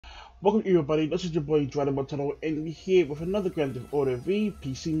Welcome everybody, this is your boy Dryder Mataroa, and we're here with another Grand Theft Auto V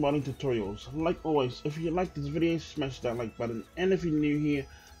PC modding tutorials. Like always, if you like this video, smash that like button, and if you're new here,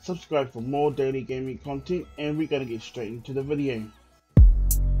 subscribe for more daily gaming content, and we're gonna get straight into the video.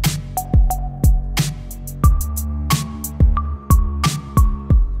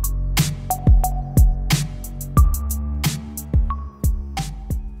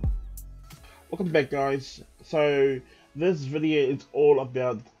 Welcome back guys. So this video is all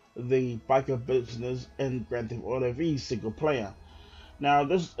about the biker business in Grand Theft Auto V single player. Now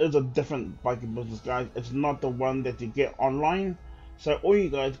this is a different biker business guys, it's not the one that you get online. So all you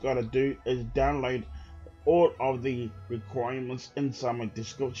guys gotta do is download all of the requirements inside my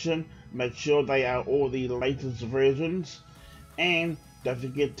description, make sure they are all the latest versions, and don't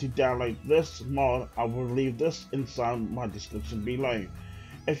forget to download this mod. I will leave this inside my description below.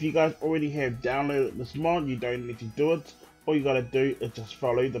 If you guys already have downloaded this mod, you don't need to do it. All you gotta do is just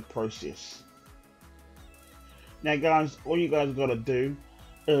follow the process. Now guys, all you guys gotta do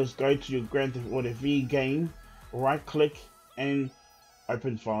is go to your Grand Theft Auto V game, right click and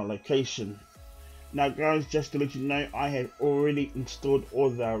open file location. Now guys, just to let you know, I have already installed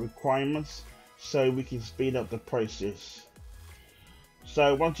all the requirements so we can speed up the process.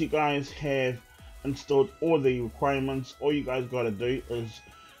 So once you guys have installed all the requirements, all you guys gotta do is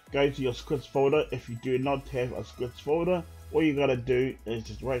go to your scripts folder. If you do not have a scripts folder, all you gotta do is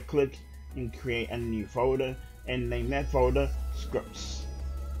just right click and create a new folder and name that folder scripts.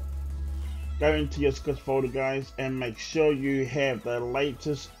 Go into your scripts folder guys and make sure you have the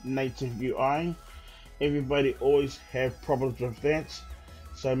latest native UI. Everybody always have problems with that,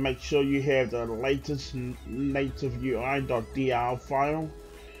 so make sure you have the latest native UI.dll file.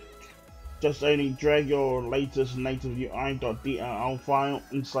 Just only drag your latest native UI.dll file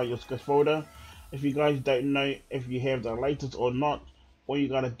inside your scripts folder. If you guys don't know if you have the latest or not, all you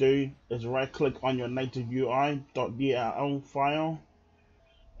gotta do is right click on your native UI.dll file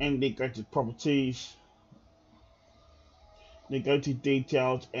and then go to properties, then go to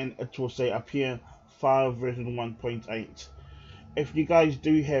details, and it will say up here file version 1.8. If you guys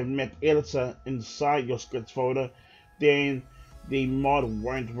do have map editor inside your scripts folder, then the mod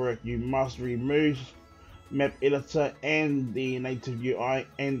won't work. You must remove map editor and the native UI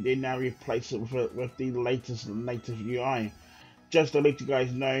and then now replace it with the latest native UI. Just to let you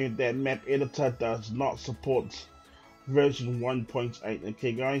guys know that map editor does not support version 1.8.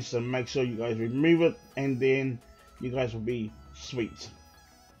 okay guys, so make sure you guys remove it and then you guys will be sweet.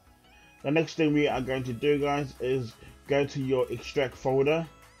 The next thing we are going to do guys is go to your extract folder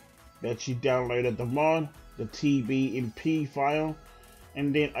that you downloaded the mod, the TBMP file,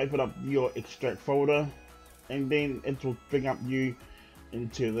 and then open up your extract folder, and then it will bring up you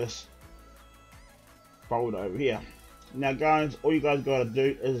into this folder over here. Now guys, all you guys gotta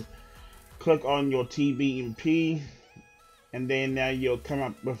do is click on your TBMP, and then now you'll come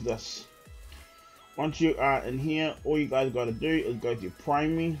up with this. Once you are in here, all you guys gotta do is go to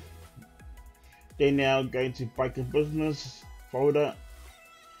primary, then now go to biker business folder,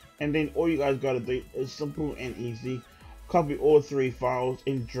 and then all you guys gotta do is simple and easy, copy all three files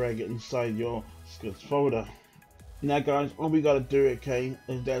and drag it inside your scripts folder. Now guys, all we gotta do, okay,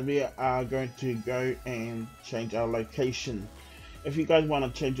 is that we are going to go and change our location. If you guys want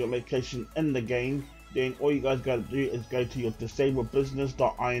to change your location in the game, then all you guys gotta do is go to your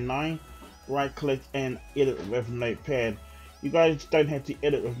disablebusiness.ini, right click and edit with Notepad. You guys don't have to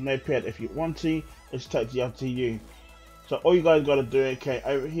edit with Notepad if you want to, it's totally up to you. So all you guys gotta do, okay,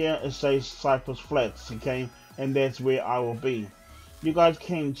 over here it says Cypress Flats, okay, and that's where I will be. You guys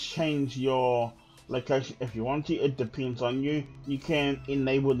can change your location if you want to, it depends on you. You can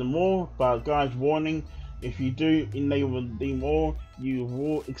enable them all, but guys, warning, if you do enable them all, you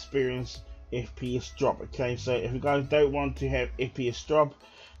will experience FPS drop, okay. So if you guys don't want to have FPS drop,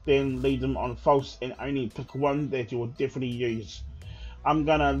 then leave them on false and only pick one that you will definitely use. I'm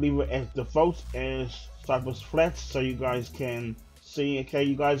gonna leave it as default as Cypress Flats so you guys can see, okay.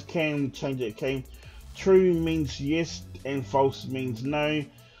 You guys can change it, okay. True means yes and false means no,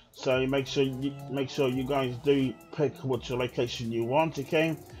 so make sure you guys do pick which location you want,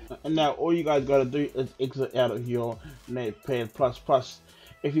 okay. And now all you guys gotta do is exit out of your Notepad++.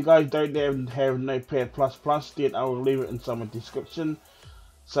 If you guys don't have Notepad++, then I will leave it inside my description.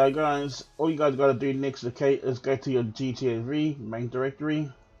 So guys, all you guys gotta do next, okay, is go to your GTAV main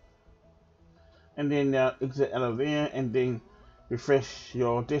directory, and then now exit out of there and then refresh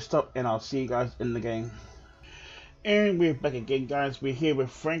your desktop, and I'll see you guys in the game. And we're back again guys, we're here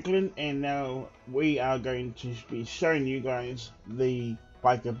with Franklin, and now we are going to be showing you guys the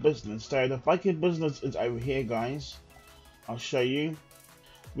biker business. So the biker business is over here guys, I'll show you.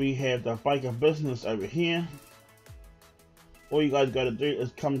 we have the biker business over here. All you guys got to do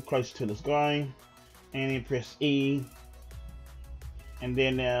is come close to this guy and then press E, and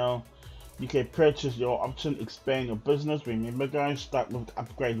then now you can purchase your option, expand your business. Remember guys, start with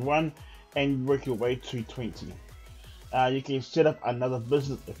upgrade 1 and work your way to 20. You can set up another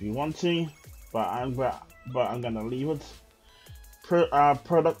business if you want to, but I'm gonna leave it.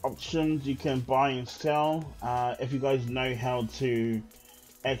 Product options, you can buy and sell. If you guys know how to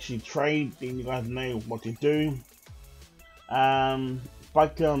actually trade, then you guys know what to do.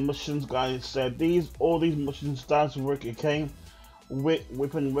 Biker missions, guys. So all these missions does work, okay?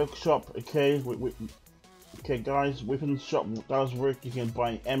 Weapon workshop, okay? Okay, guys, weapon shop does work. You can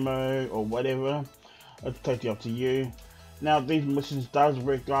buy ammo or whatever. It's totally up to you. Now these missions does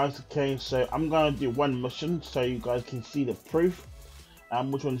work, guys. Okay, so I'm gonna do one mission so you guys can see the proof.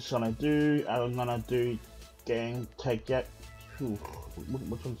 Which one shall I do? I'm gonna do gang take that.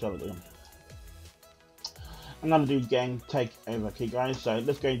 Which one shall I do? I'm gonna do gang take over. Okay, guys. So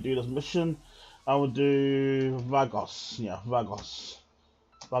let's go and do this mission. I will do Vagos. Yeah, Vagos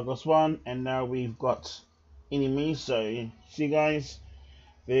 1, and now we've got enemies. So see, guys,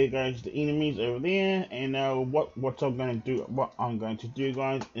 there goes the enemies over there. And now what I'm going to do,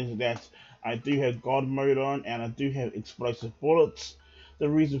 guys, is that I do have God mode on and I do have explosive bullets. The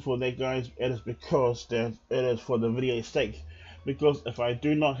reason for that, guys, it is because it is for the video's sake. Because if I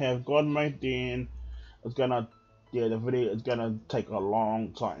do not have God mode, then the video is gonna take a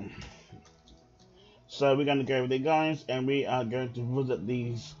long time. So we're gonna go over there, guys, and we are going to visit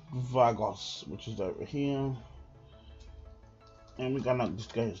these Vagos, which is over here. And we're gonna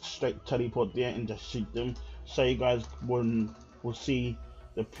just go straight teleport there and just shoot them, so you guys will see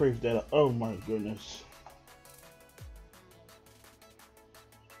the proof that, oh my goodness.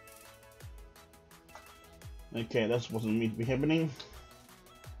 Okay, that wasn't meant to be happening.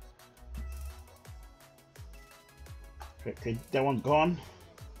 Okay, that one's gone.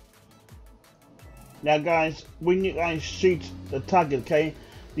 Now guys, when you guys shoot the target, okay,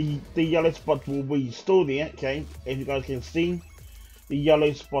 the yellow spot will be still there, okay. As you guys can see, the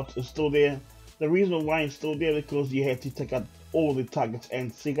yellow spot is still there. The reason why it's still there is because you have to take out all the targets.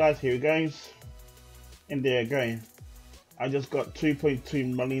 And see, guys, here it goes. And there you go. I just got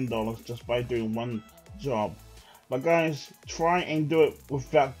 $2.2 million just by doing one job. But guys, try and do it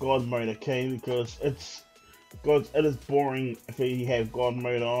without God mode, okay, because it is boring if you have God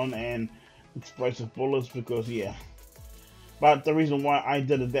mode on and explosive bullets, because yeah. But the reason why I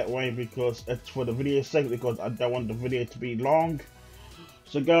did it that way, because it's for the video's sake, because I don't want the video to be long.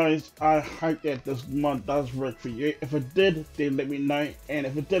 So guys, I hope that this mod does work for you. If it did, then let me know, and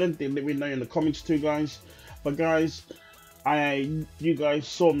if it didn't, then let me know in the comments too, guys. But guys, you guys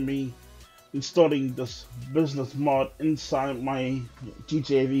saw me installing this business mod inside my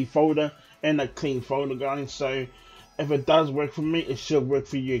GTAV folder, and a clean folder, guys. So if it does work for me, it should work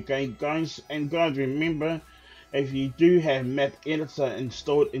for you, okay, guys. And guys, remember, if you do have map editor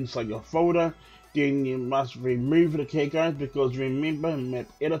installed inside your folder, then you must remove it, okay, guys, because remember, map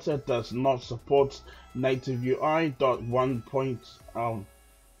editor does not support native UI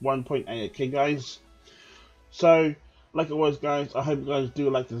 .1.8, okay, guys. So like always, guys, I hope you guys do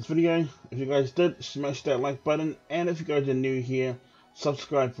like this video. If you guys did, smash that like button, and if you guys are new here,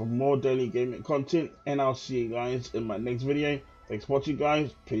 subscribe for more daily gaming content, and I'll see you guys in my next video. Thanks for watching,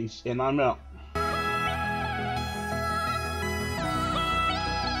 guys. Peace, and I'm out.